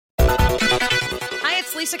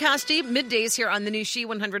Lisa Costi, middays here on the new She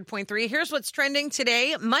 100.3. Here's what's trending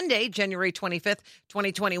today, Monday, January 25th,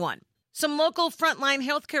 2021. Some local frontline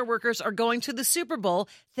healthcare workers are going to the Super Bowl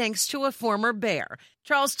thanks to a former Bear.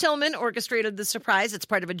 Charles Tillman orchestrated the surprise. It's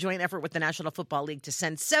part of a joint effort with the National Football League to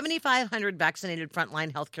send 7,500 vaccinated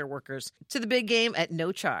frontline healthcare workers to the big game at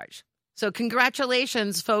no charge. So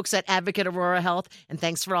congratulations, folks at Advocate Aurora Health, and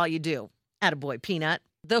thanks for all you do. Attaboy, Peanut.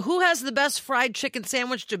 The who has the best fried chicken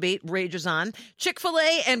sandwich debate rages on.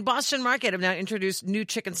 Chick-fil-A and Boston Market have now introduced new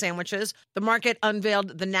chicken sandwiches. The Market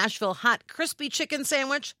unveiled the Nashville Hot Crispy Chicken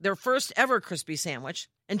Sandwich, their first ever crispy sandwich.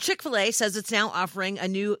 And Chick-fil-A says it's now offering a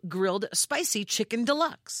new grilled spicy chicken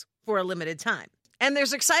deluxe for a limited time. And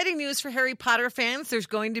there's exciting news for Harry Potter fans. There's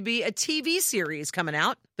going to be a TV series coming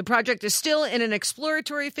out. The project is still in an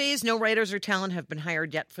exploratory phase. No writers or talent have been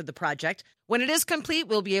hired yet for the project. When it is complete,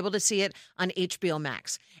 we'll be able to see it on HBO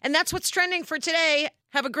Max. And that's what's trending for today.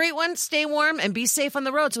 Have a great one, stay warm, and be safe on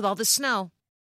the roads with all the snow.